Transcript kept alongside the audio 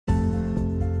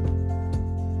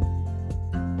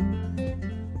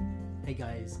Hey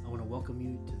guys, I want to welcome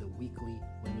you to the weekly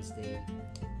Wednesday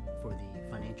for the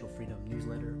Financial Freedom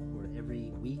newsletter, where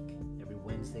every week, every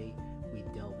Wednesday, we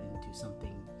delve into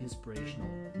something inspirational,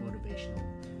 motivational,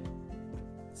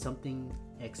 something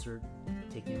excerpt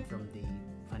taken from the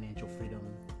Financial Freedom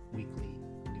weekly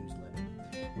newsletter.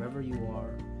 Wherever you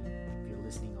are, if you're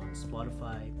listening on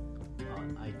Spotify,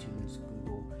 on iTunes,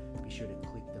 Google, be sure to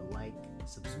click the like,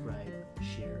 subscribe,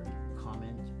 share,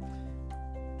 comment.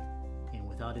 And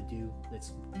without ado,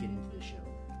 let's get into the show.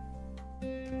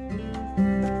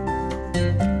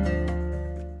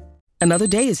 Another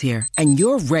day is here, and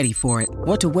you're ready for it.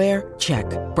 What to wear? Check.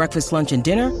 Breakfast, lunch, and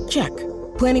dinner? Check.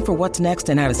 Planning for what's next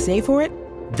and how to save for it?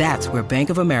 That's where Bank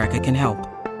of America can help.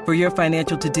 For your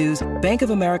financial to-dos, Bank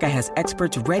of America has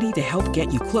experts ready to help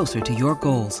get you closer to your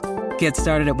goals. Get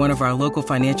started at one of our local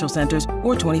financial centers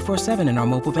or 24/7 in our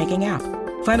mobile banking app.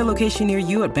 Find a location near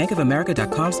you at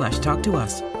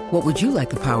bankofamerica.com/talktous. What would you like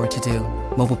the power to do?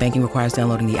 Mobile banking requires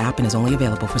downloading the app and is only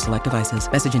available for select devices.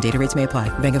 Message and data rates may apply.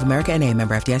 Bank of America N.A.,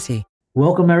 member FDIC.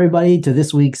 Welcome everybody to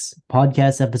this week's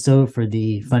podcast episode for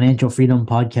the Financial Freedom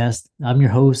Podcast. I'm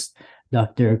your host,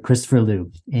 Dr. Christopher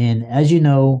Liu. And as you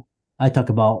know, I talk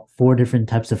about 4 different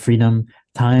types of freedom: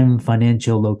 time,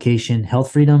 financial, location,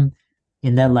 health freedom.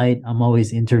 In that light, I'm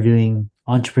always interviewing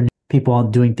entrepreneurs, people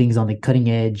doing things on the cutting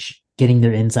edge, getting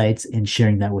their insights and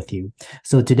sharing that with you.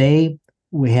 So today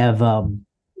we have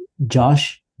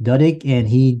Josh Dudek, and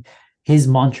his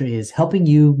mantra is helping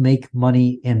you make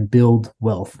money and build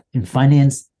wealth in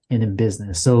finance and in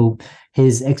business. So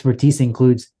his expertise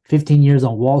includes 15 years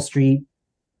on Wall Street,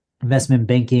 investment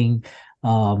banking,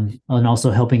 and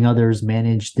also helping others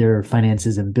manage their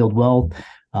finances and build wealth.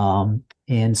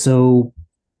 And so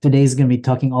today's going to be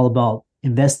talking all about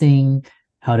investing,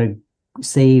 how to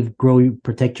save, grow,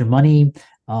 protect your money,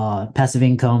 passive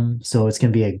income. So it's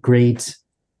going to be a great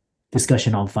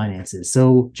discussion on finances.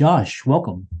 So Josh,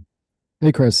 welcome.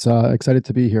 Hey, Chris. Excited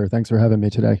to be here. Thanks for having me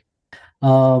today.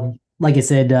 Like I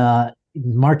said,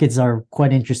 markets are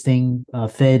quite interesting.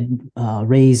 Fed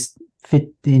raised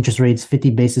interest rates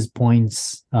 50 basis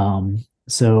points.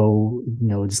 So,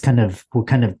 we're kind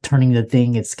of turning the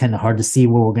thing. It's kind of hard to see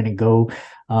where we're going to go.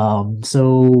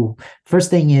 So first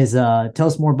thing is, tell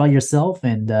us more about yourself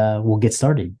and we'll get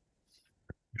started.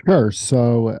 Sure.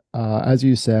 So as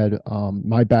you said,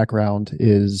 my background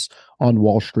is on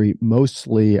Wall Street,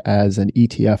 mostly as an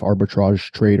ETF arbitrage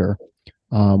trader,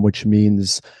 which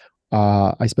means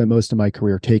I spent most of my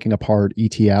career taking apart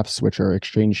ETFs, which are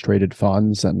exchange traded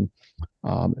funds, and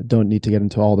don't need to get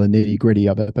into all the nitty gritty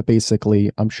of it. But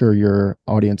basically, I'm sure your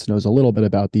audience knows a little bit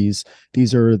about these.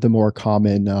 These are the more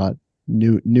common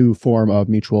new form of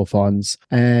mutual funds.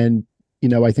 And,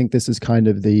 I think this is kind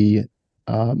of the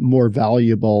more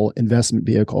valuable investment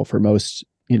vehicle for most,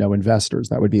 investors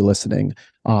that would be listening.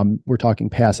 We're talking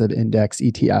passive index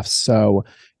ETFs. So,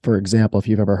 for example, if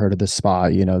you've ever heard of the SPY,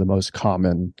 the most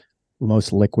common,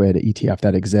 most liquid ETF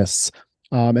that exists.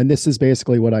 And this is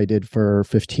basically what I did for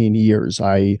 15 years.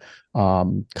 I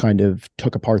kind of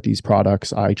took apart these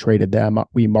products. I traded them.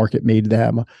 We market made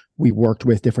them. We worked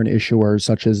with different issuers,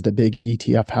 such as the big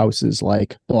ETF houses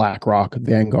like BlackRock,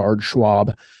 Vanguard,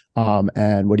 Schwab,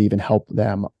 and would even help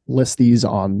them list these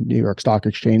on New York Stock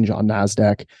Exchange, on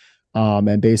NASDAQ,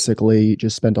 and basically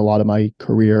just spent a lot of my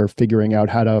career figuring out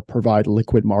how to provide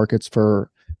liquid markets for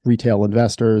retail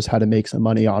investors, how to make some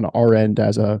money on our end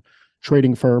as a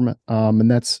trading firm.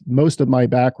 And that's most of my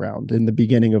background in the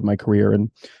beginning of my career. And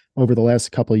over the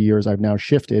last couple of years, I've now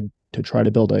shifted to try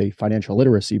to build a financial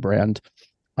literacy brand,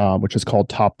 which is called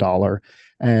Top Dollar.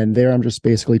 And there I'm just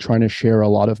basically trying to share a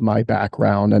lot of my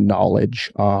background and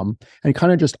knowledge, and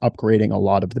kind of just upgrading a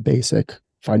lot of the basic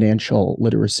financial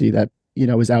literacy that,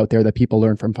 is out there that people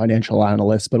learn from financial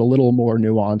analysts, but a little more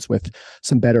nuance with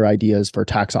some better ideas for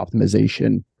tax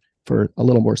optimization, for a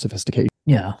little more sophistication.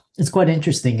 Yeah, it's quite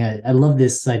interesting. I love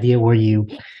this idea where you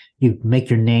make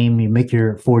your name, you make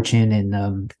your fortune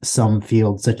in some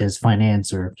fields such as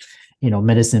finance or,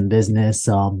 medicine, business,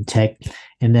 tech.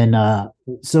 And then,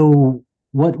 so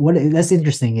what that's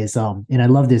interesting is, and I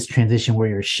love this transition where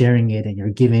you're sharing it and you're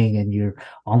giving and your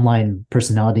online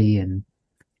personality. And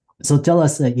so tell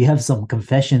us that you have some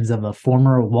confessions of a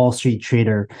former Wall Street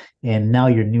trader and now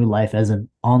your new life as an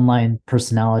online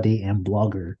personality and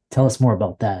blogger. Tell us more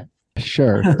about that.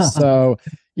 Sure. So,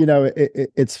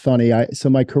 it's funny. So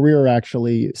my career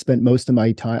actually spent most of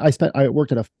my time. I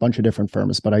worked at a bunch of different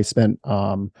firms, but I spent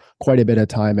quite a bit of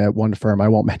time at one firm. I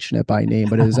won't mention it by name,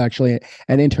 but it is actually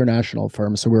an international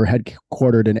firm. So we were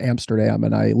headquartered in Amsterdam,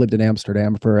 and I lived in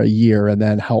Amsterdam for a year and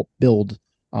then helped build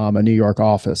a New York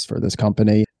office for this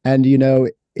company. And,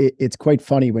 it's quite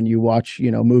funny when you watch,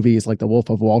 movies like The Wolf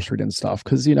of Wall Street and stuff,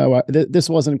 because, this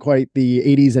wasn't quite the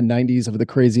 80s and 90s of the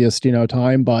craziest,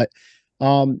 time, but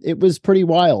it was pretty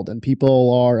wild, and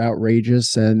people are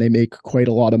outrageous and they make quite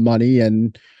a lot of money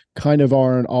and kind of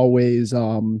aren't always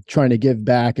trying to give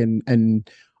back and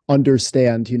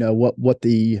understand, what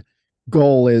the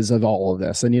goal is of all of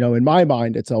this. And, in my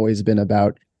mind, it's always been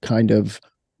about kind of,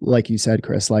 like you said,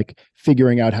 Chris, like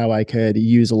figuring out how I could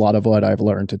use a lot of what I've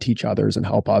learned to teach others and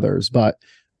help others. But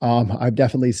I've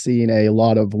definitely seen a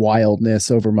lot of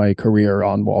wildness over my career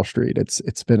on Wall Street.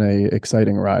 It's been a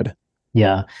exciting ride.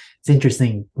 Yeah, it's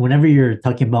interesting. Whenever you're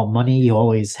talking about money, you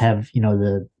always have,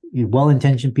 the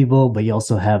well-intentioned people, but you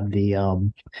also have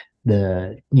the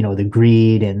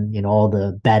greed and, all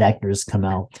the bad actors come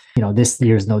out. This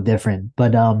year is no different.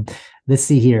 But let's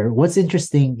see here. What's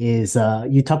interesting is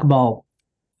you talk about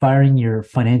firing your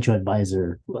financial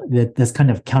advisor. That's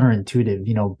kind of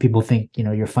counterintuitive. People think,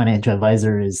 your financial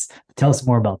advisor is, tell us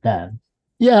more about that.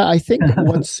 Yeah, I think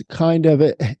what's kind of,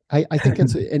 I think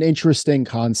it's an interesting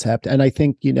concept. And I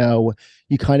think, you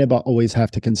kind of always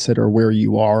have to consider where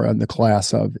you are on the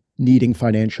class of needing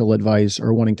financial advice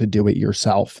or wanting to do it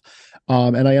yourself.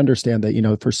 And I understand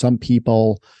that, for some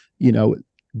people,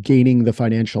 gaining the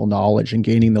financial knowledge and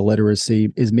gaining the literacy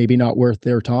is maybe not worth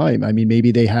their time. I mean,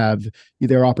 maybe they have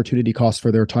their opportunity cost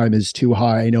for their time is too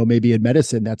high. I know maybe in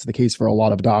medicine, that's the case for a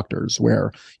lot of doctors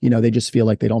where, they just feel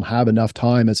like they don't have enough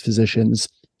time as physicians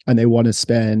and they want to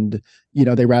spend,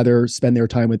 they rather spend their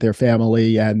time with their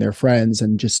family and their friends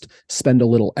and just spend a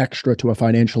little extra to a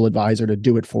financial advisor to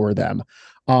do it for them.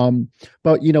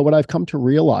 But, what I've come to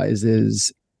realize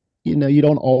is, you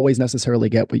don't always necessarily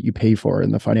get what you pay for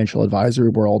in the financial advisory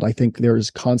world. I think there's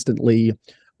constantly,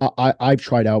 I've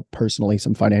tried out personally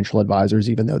some financial advisors,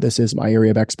 even though this is my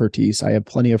area of expertise. I have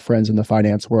plenty of friends in the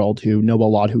finance world who know a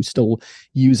lot, who still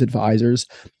use advisors.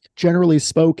 Generally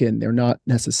spoken, they're not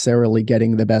necessarily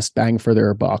getting the best bang for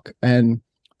their buck. And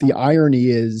the irony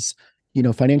is,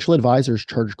 financial advisors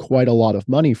charge quite a lot of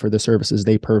money for the services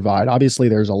they provide. Obviously,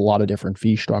 there's a lot of different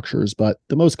fee structures, but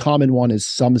the most common one is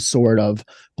some sort of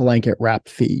blanket wrap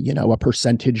fee, a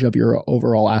percentage of your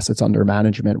overall assets under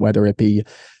management, whether it be,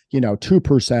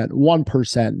 2%,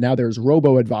 1%. Now there's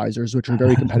robo advisors, which are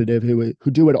very competitive, who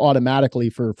do it automatically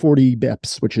for 40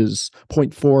 bips, which is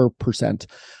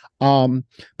 0.4%.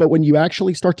 But when you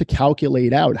actually start to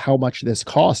calculate out how much this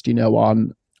cost,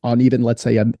 on even, let's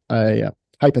say,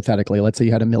 hypothetically, let's say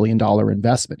you had $1 million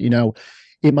investment,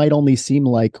 it might only seem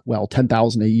like, well,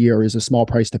 $10,000 a year is a small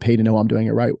price to pay to know I'm doing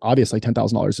it right. Obviously,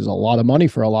 $10,000 is a lot of money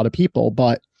for a lot of people.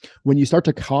 But when you start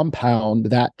to compound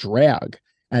that drag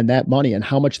and that money and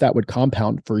how much that would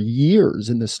compound for years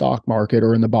in the stock market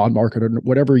or in the bond market or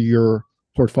whatever your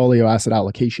portfolio asset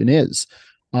allocation is,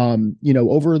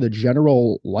 over the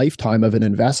general lifetime of an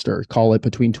investor, call it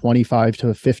between 25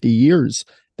 to 50 years,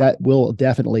 that will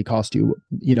definitely cost you,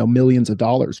 millions of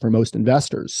dollars for most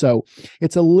investors. So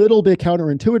it's a little bit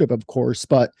counterintuitive, of course,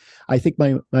 but I think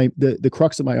the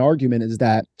crux of my argument is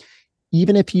that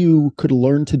even if you could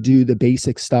learn to do the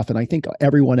basic stuff, and I think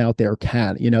everyone out there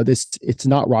can, it's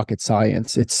not rocket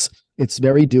science. It's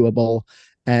very doable.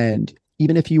 And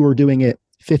even if you were doing it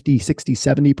 50, 60,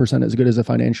 70% as good as a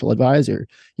financial advisor,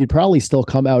 you'd probably still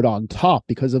come out on top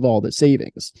because of all the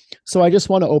savings. So I just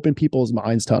want to open people's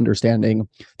minds to understanding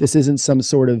this isn't some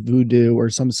sort of voodoo or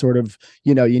some sort of,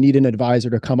 you need an advisor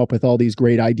to come up with all these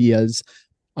great ideas.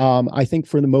 I think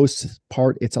for the most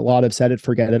part, it's a lot of set it,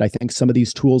 forget it. I think some of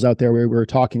these tools out there we were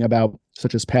talking about,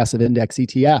 such as passive index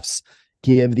ETFs,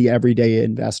 give the everyday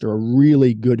investor a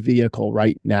really good vehicle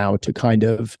right now to kind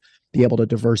of be able to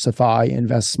diversify,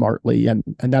 invest smartly. And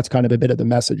that's kind of a bit of the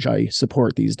message I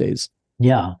support these days.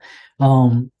 Yeah.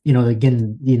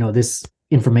 Again, this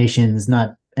information is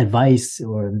not advice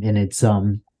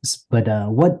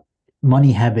but what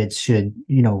money habits should,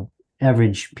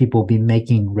 average people be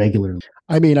making regularly?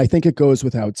 I mean, I think it goes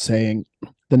without saying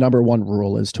the number one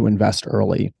rule is to invest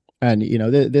early. And,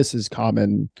 this is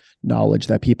common knowledge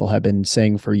that people have been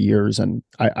saying for years. And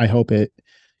I hope it,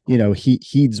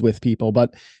 heeds with people.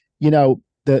 But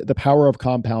the power of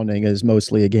compounding is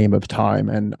mostly a game of time.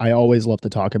 And I always love to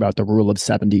talk about the rule of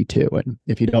 72. And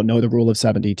if you don't know the rule of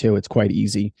 72, it's quite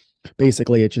easy.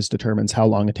 Basically, it just determines how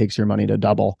long it takes your money to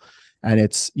double. And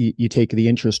you take the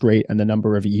interest rate and the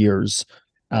number of years,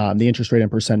 the interest rate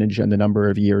and percentage and the number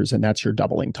of years, and that's your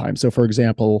doubling time. So for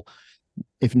example,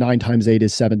 if 9 times 8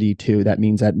 is 72, that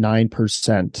means at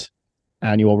 9%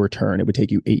 annual return, it would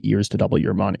take you 8 years to double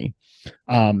your money.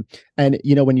 And,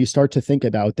 when you start to think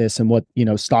about this and what,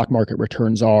 stock market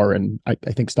returns are, and I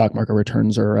think stock market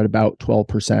returns are at about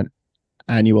 12%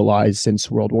 annualized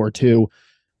since World War II.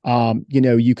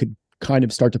 you could kind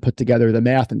of start to put together the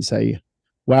math and say,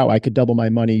 wow, I could double my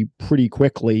money pretty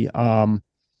quickly.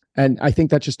 And I think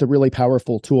that's just a really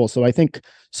powerful tool. So I think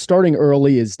starting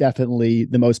early is definitely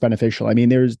the most beneficial. I mean,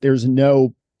 there's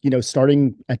no,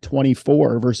 starting at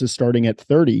 24 versus starting at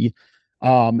 30.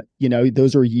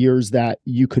 Those are years that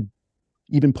you could,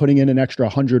 even putting in an extra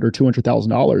 $100,000 or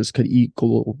 $200,000 could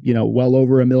equal, well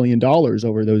over $1 million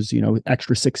over those,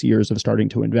 extra 6 years of starting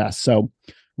to invest. So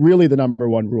really the number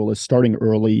one rule is starting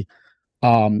early.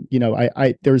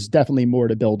 There's definitely more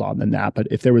to build on than that, but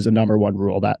if there was a number one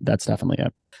rule, that's definitely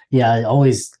it. Yeah,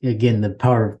 always, again, the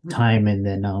power of time. And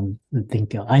then I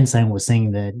think Einstein was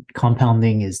saying that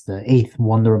compounding is the eighth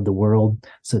wonder of the world.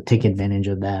 So take advantage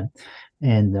of that.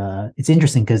 And it's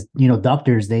interesting because,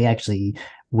 doctors, they actually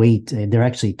wait. They're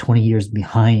actually 20 years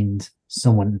behind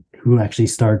someone who actually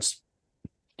starts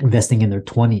investing in their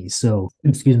 20s. So,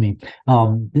 excuse me.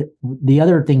 The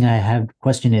other thing I have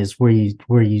question is where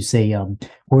you say,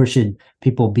 where should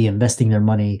people be investing their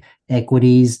money?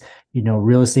 Equities,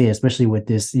 real estate, especially with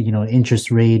this,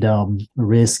 interest rate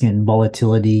risk and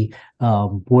volatility.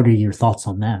 What are your thoughts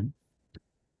on that?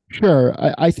 Sure.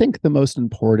 I think the most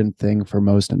important thing for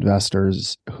most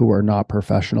investors who are not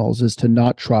professionals is to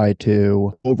not try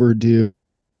to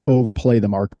overplay the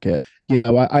market.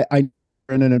 I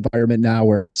in an environment now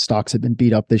where stocks have been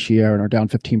beat up this year and are down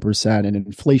 15%, and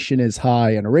inflation is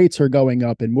high and rates are going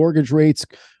up and mortgage rates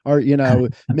are,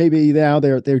 maybe now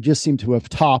they just seem to have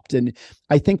topped. And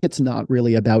I think it's not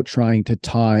really about trying to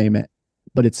time,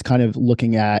 but it's kind of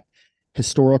looking at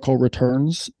historical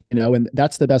returns, and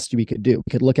that's the best we could do.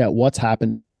 We could look at what's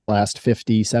happened last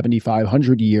 50, 75,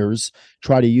 100 years,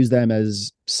 try to use them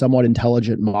as somewhat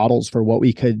intelligent models for what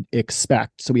we could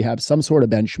expect. So we have some sort of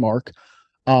benchmark.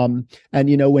 And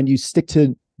when you stick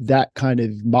to that kind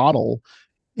of model,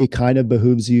 it kind of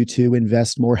behooves you to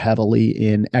invest more heavily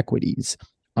in equities.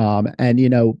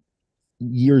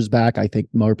 Years back, I think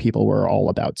more people were all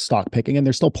about stock picking, and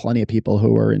there's still plenty of people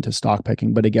who are into stock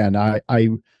picking. But again, I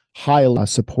highly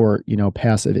support,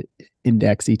 passive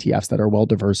index ETFs that are well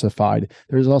diversified.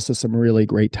 There's also some really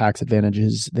great tax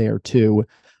advantages there too.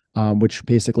 Which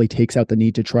basically takes out the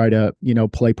need to try to,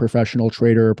 play professional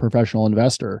trader or professional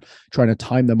investor, trying to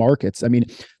time the markets. I mean,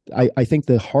 I think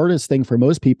the hardest thing for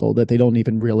most people that they don't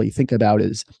even really think about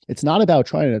is it's not about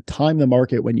trying to time the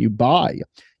market when you buy.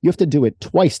 You have to do it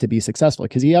twice to be successful,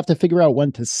 because you have to figure out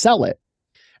when to sell it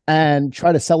and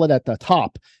try to sell it at the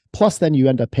top. Plus, then you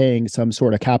end up paying some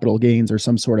sort of capital gains or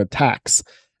some sort of tax.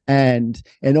 And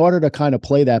in order to kind of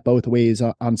play that both ways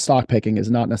on stock picking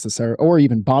is not necessary, or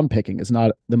even bond picking is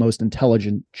not the most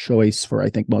intelligent choice for, I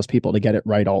think, most people to get it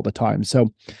right all the time.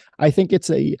 So I think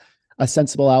it's a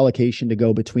sensible allocation to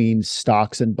go between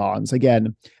stocks and bonds.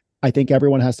 Again, I think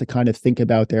everyone has to kind of think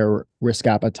about their risk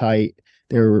appetite,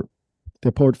 their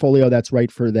portfolio that's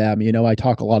right for them. I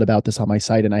talk a lot about this on my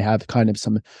site, and I have kind of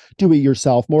some do it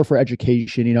yourself, more for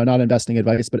education, not investing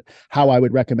advice, but how I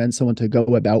would recommend someone to go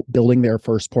about building their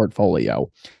first portfolio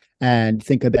and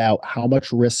think about how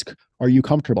much risk are you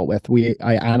comfortable with.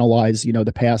 I analyze,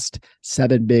 the past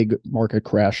 7 big market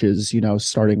crashes,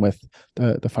 starting with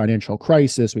the financial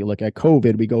crisis. We look at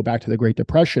COVID, we go back to the Great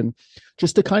Depression,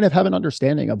 just to kind of have an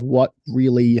understanding of what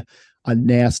really a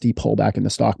nasty pullback in the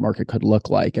stock market could look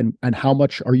like, and how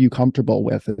much are you comfortable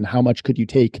with, and how much could you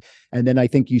take. And then I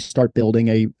think you start building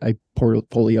a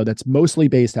portfolio that's mostly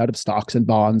based out of stocks and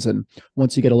bonds. And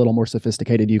once you get a little more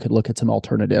sophisticated, you could look at some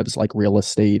alternatives like real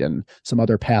estate and some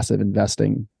other passive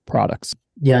investing products.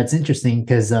 Yeah, it's interesting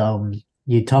because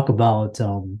you talk about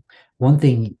one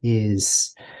thing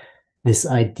is this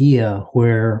idea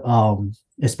where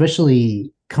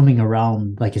especially coming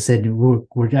around, like I said, we're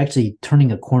actually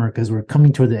turning a corner because we're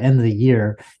coming toward the end of the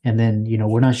year, and then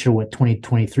we're not sure what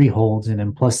 2023 holds, and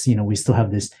then plus we still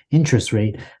have this interest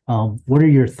rate. What are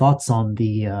your thoughts on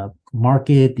the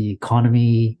market, the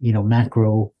economy,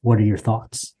 macro? What are your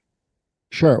thoughts?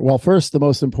 Sure. Well, first, the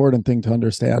most important thing to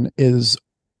understand is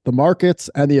the markets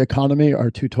and the economy are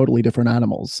two totally different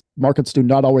animals. Markets do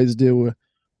not always do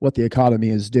what the economy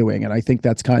is doing, and I think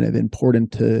that's kind of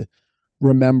important to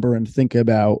remember and think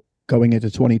about going into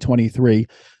 2023.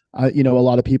 A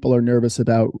lot of people are nervous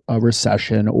about a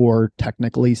recession, or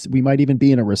technically we might even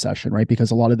be in a recession, right?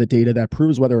 Because a lot of the data that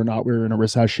proves whether or not we're in a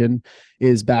recession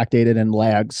is backdated and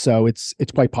lags. So it's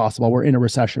quite possible we're in a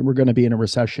recession. We're going to be in a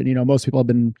recession. Most people have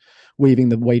been waving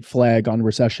the white flag on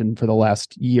recession for the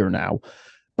last year now,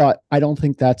 but I don't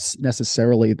think that's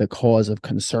necessarily the cause of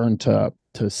concern to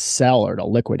sell or to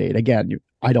liquidate. Again,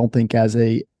 I don't think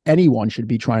anyone should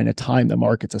be trying to time the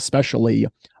markets, especially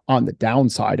on the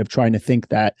downside of trying to think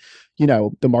that,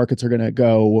 the markets are going to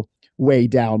go way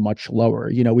down much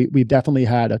lower. We've definitely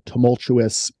had a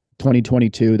tumultuous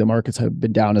 2022. The markets have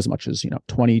been down as much as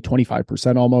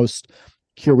 25% almost.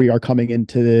 Here we are coming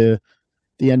into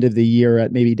the end of the year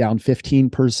at maybe down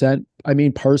 15%. I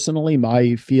mean, personally,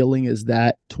 my feeling is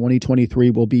that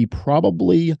 2023 will be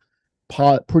probably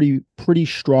pretty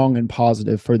strong and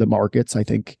positive for the markets. I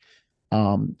think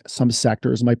some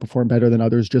sectors might perform better than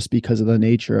others just because of the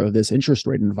nature of this interest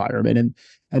rate environment.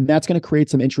 And that's going to create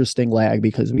some interesting lag,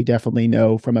 because we definitely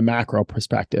know from a macro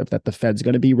perspective that the Fed's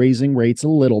going to be raising rates a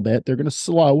little bit. They're going to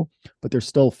slow, but they're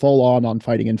still full on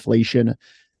fighting inflation.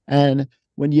 And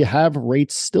when you have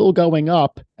rates still going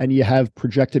up and you have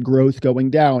projected growth going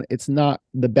down, it's not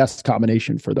the best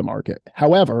combination for the market.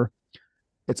 However,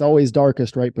 it's always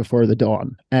darkest right before the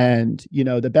dawn. And,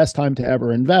 the best time to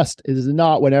ever invest is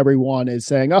not when everyone is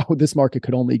saying, oh, this market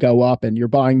could only go up and you're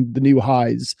buying the new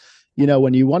highs.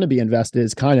 When you want to be invested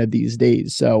is kind of these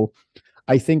days. So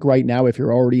I think right now, if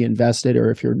you're already invested or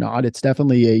if you're not, it's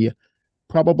definitely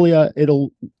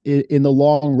it'll in the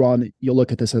long run, you'll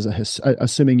look at this as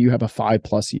assuming you have a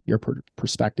 5+ year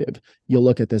perspective, you'll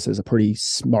look at this as a pretty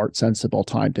smart, sensible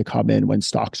time to come in when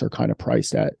stocks are kind of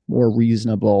priced at more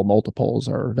reasonable multiples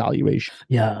or valuation.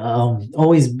 Yeah.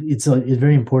 Always, it's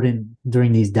very important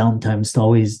during these downtimes to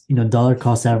always, dollar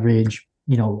cost average,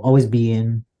 always be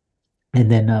in.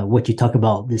 And then what you talk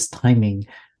about, this timing,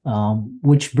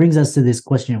 which brings us to this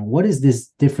question: what is this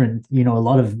different? A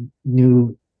lot of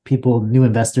new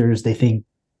investors, they think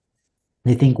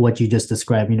what you just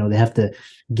described, they have to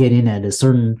get in at a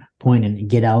certain point and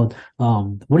get out.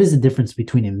 What is the difference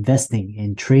between investing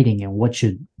and trading, and what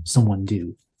should someone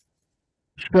do?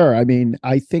 Sure. I mean,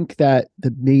 I think that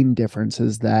the main difference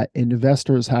is that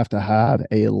investors have to have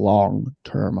a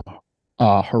long-term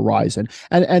horizon.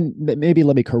 And maybe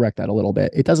let me correct that a little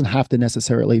bit. It doesn't have to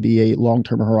necessarily be a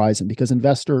long-term horizon, because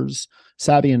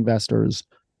savvy investors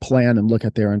plan and look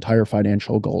at their entire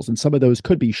financial goals. And some of those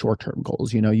could be short-term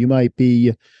goals. You might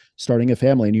be starting a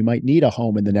family and you might need a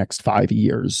home in the next 5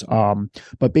 years.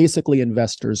 But basically,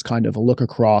 investors kind of look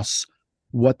across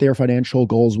what their financial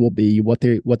goals will be, what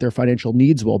their financial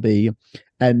needs will be,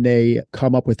 and they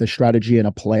come up with a strategy and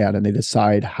a plan, and they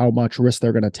decide how much risk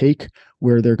they're going to take,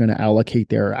 where they're going to allocate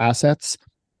their assets,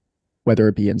 whether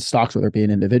it be in stocks, whether it be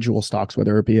in individual stocks,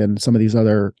 whether it be in some of these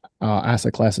other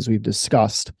asset classes we've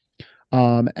discussed.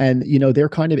 And they're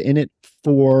kind of in it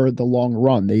for the long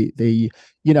run. They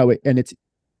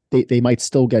might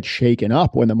still get shaken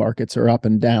up when the markets are up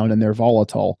and down and they're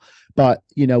volatile. But,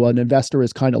 an investor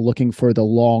is kind of looking for the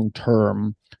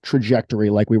long-term trajectory.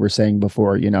 Like we were saying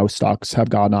before, stocks have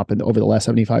gone up, and over the last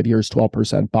 75 years,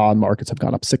 12%, bond markets have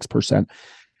gone up 6%.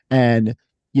 And,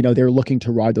 they're looking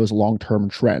to ride those long-term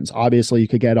trends. Obviously, you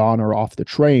could get on or off the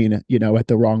train, at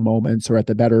the wrong moments or at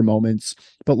the better moments.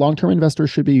 But long-term investors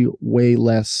should be way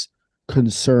less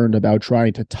concerned about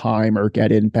trying to time or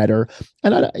get in better.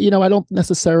 And I don't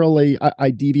necessarily,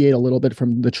 I deviate a little bit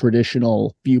from the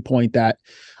traditional viewpoint that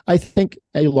I think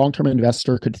a long-term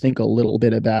investor could think a little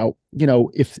bit about,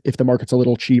 if the market's a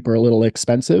little cheap or a little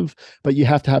expensive, but you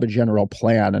have to have a general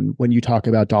plan. And when you talk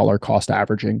about dollar cost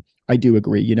averaging, I do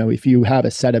agree. If you have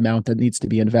a set amount that needs to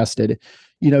be invested,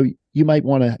 you might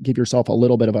want to give yourself a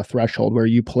little bit of a threshold where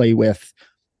you play with,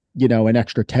 an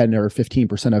extra 10 or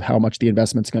 15% of how much the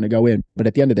investment's going to go in. But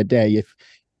at the end of the day,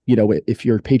 if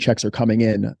your paychecks are coming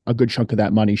in, a good chunk of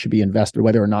that money should be invested,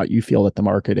 whether or not you feel that the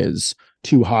market is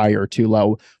too high or too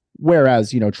low.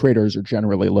 Whereas, traders are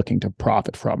generally looking to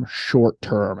profit from short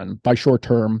term. And by short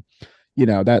term,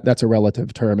 that's a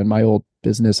relative term. In my old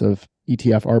business of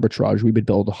ETF arbitrage, we would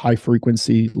build high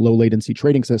frequency, low latency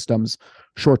trading systems.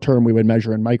 Short term, we would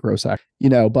measure in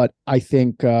microseconds, but I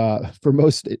think for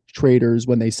most traders,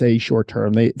 when they say short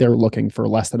term, they're looking for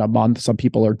less than a month. Some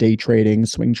people are day trading,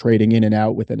 swing trading in and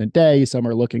out within a day. Some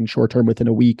are looking short term within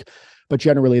a week, but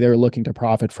generally they're looking to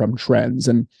profit from trends.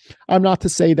 And I'm not to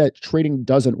say that trading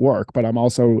doesn't work, but I'm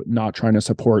also not trying to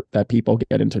support that people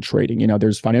get into trading.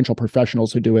 There's financial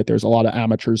professionals who do it. There's a lot of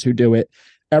amateurs who do it.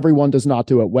 Everyone does not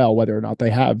do it well, whether or not they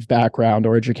have background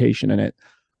or education in it.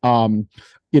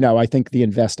 I think the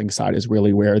investing side is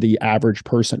really where the average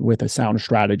person with a sound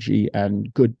strategy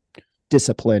and good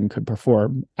discipline could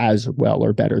perform as well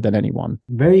or better than anyone.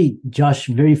 Josh,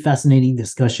 very fascinating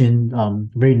discussion,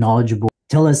 very knowledgeable.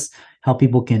 Tell us how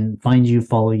people can find you,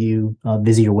 follow you,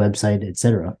 visit your website,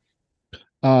 etc.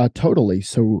 Totally.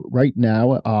 So right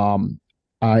now,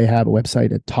 I have a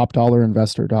website at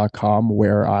topdollarinvestor.com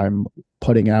where I'm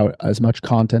putting out as much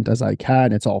content as I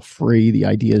can. It's all free. The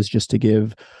idea is just to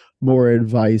give more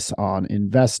advice on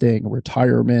investing,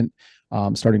 retirement,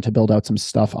 starting to build out some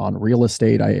stuff on real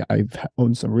estate. I've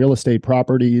owned some real estate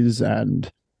properties,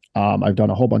 and I've done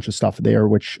a whole bunch of stuff there,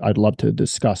 which I'd love to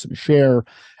discuss and share.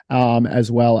 As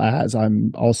well as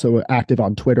I'm also active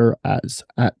on Twitter as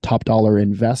at Top Dollar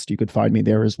Invest. You could find me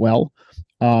there as well.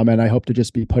 And I hope to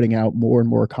just be putting out more and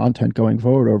more content going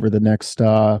forward over the next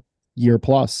year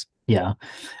plus. Yeah.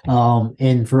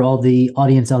 And for all the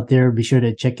audience out there, be sure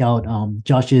to check out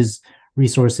Josh's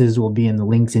resources will be in the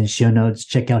links in show notes.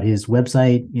 Check out his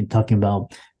website and talking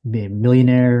about being a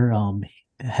millionaire,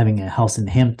 having a house in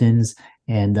Hamptons,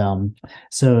 and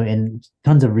and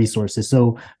tons of resources.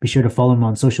 So be sure to follow him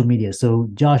on social media. So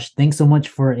Josh, thanks so much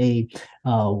for a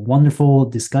wonderful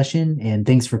discussion, and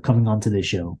thanks for coming on to the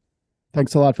show.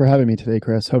 Thanks a lot for having me today,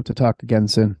 Chris. Hope to talk again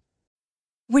soon.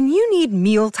 When you need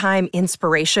mealtime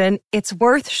inspiration, it's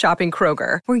worth shopping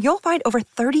Kroger, where you'll find over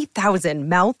 30,000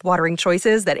 mouth-watering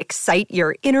choices that excite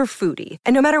your inner foodie.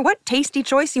 And no matter what tasty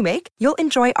choice you make, you'll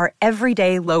enjoy our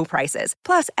everyday low prices,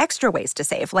 plus extra ways to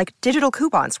save, like digital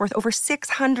coupons worth over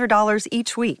 $600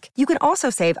 each week. You can also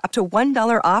save up to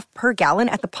 $1 off per gallon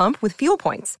at the pump with fuel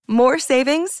points. More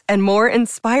savings and more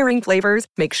inspiring flavors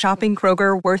make shopping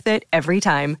Kroger worth it every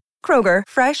time. Kroger,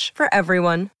 fresh for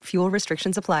everyone. Fuel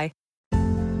restrictions apply.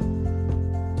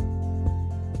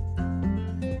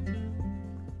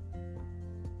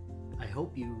 I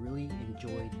hope you really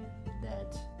enjoyed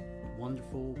that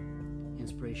wonderful,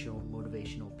 inspirational,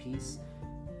 motivational piece.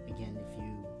 Again,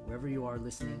 wherever you are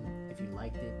listening, if you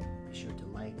liked it, be sure to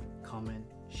like, comment,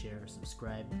 share,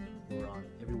 subscribe. We're on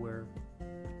everywhere: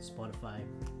 Spotify,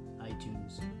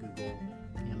 iTunes, Google,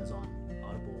 Amazon,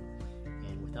 Audible.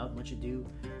 And without much ado,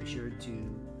 be sure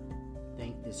to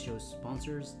thank this show's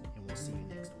sponsors, and we'll see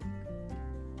you next week.